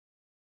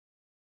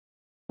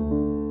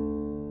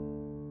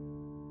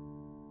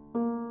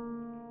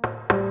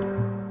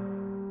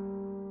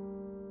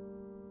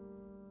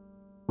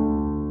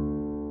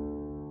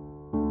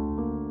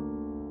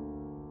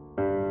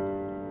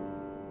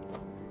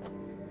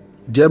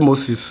Dear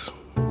Moses,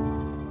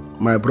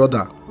 my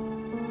brother,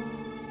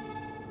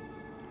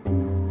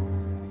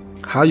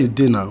 how you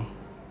dey now?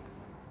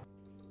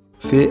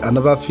 Say I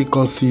never fit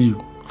come see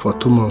you for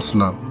 2 months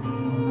now.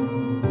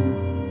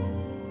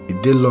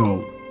 It dey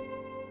long.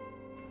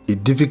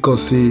 It difficult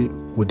say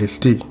we dey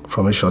stay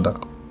from each other.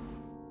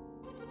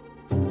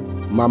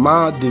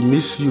 Mama dey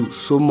miss you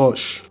so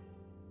much.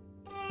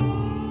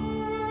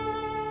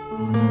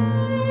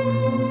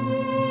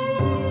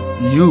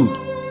 You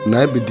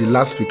na be the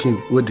last pikin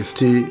wey dey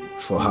stay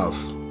for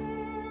house.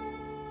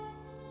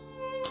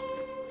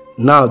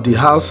 Now the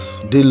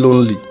house dey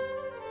lonely.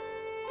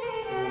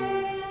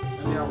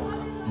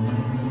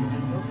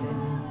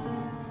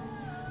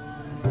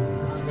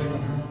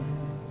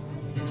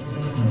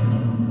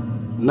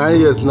 Nine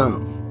years now,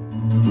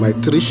 my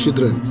 3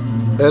 children,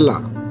 Ella,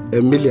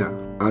 Emilia,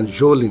 and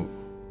Jolene,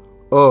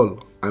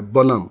 all I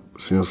born am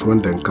since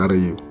when dem carry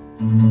you.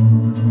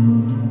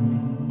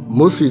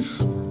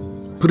 Moses,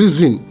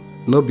 prison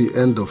no be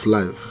end of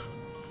life.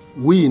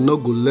 We no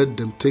go let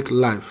them take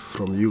life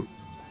from you.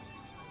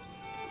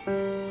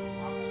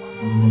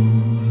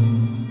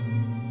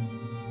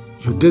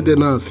 You dey there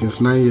now since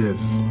 9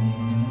 years.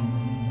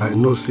 I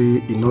know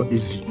say e no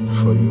easy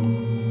for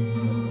you.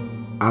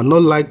 I no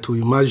like to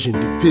imagine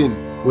the pain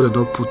wey dem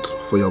don put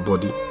for your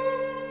body.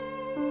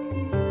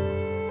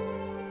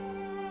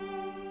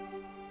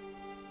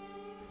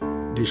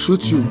 They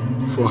shoot you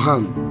for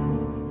hand,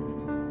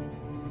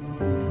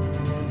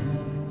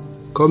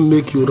 come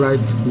make you write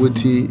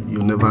wetin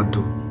you never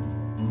do.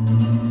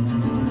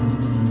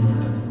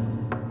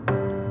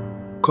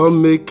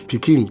 Come make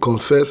pikin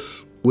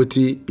confess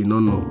wetin e no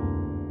know.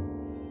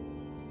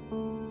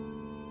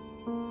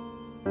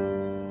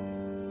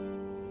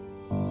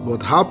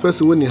 But how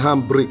person when the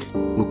hand break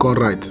will come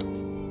right?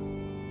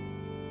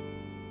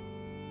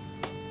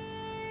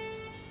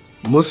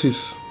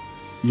 Moses,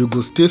 you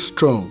go stay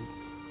strong.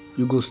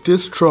 You go stay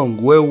strong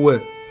well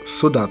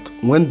so that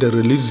when they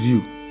release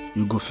you,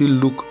 you go feel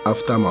look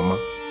after mama.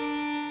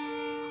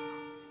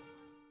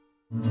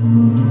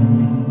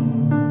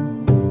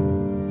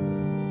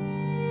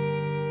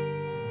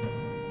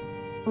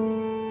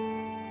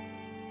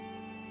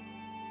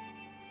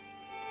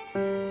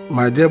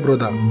 My dear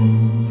brother,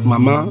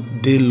 mama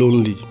dey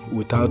lonely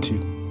without you,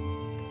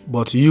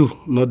 but you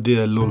not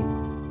dey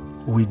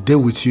alone. We dey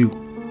with you.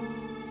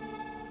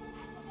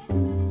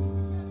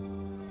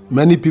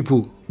 Many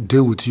people dey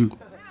with you.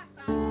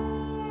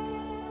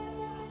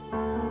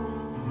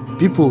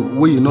 People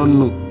wey you not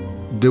know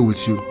dey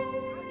with you.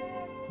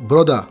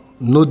 Brother,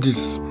 know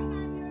this.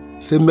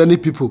 Say many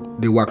people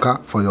dey waka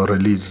for your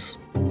release.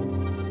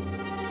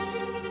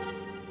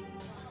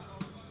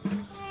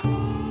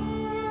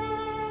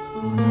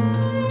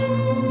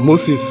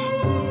 Moses,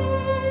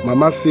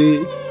 mama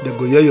say they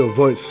go hear your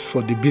voice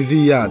for the busy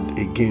yard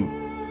again.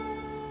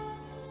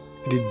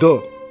 The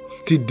door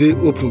still dey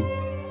open.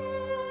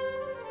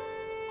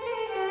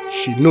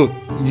 She know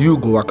you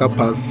go waka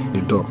pass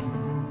the door.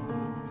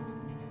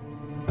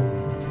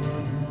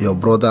 Your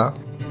brother,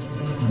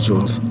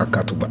 Jones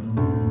Akatugba.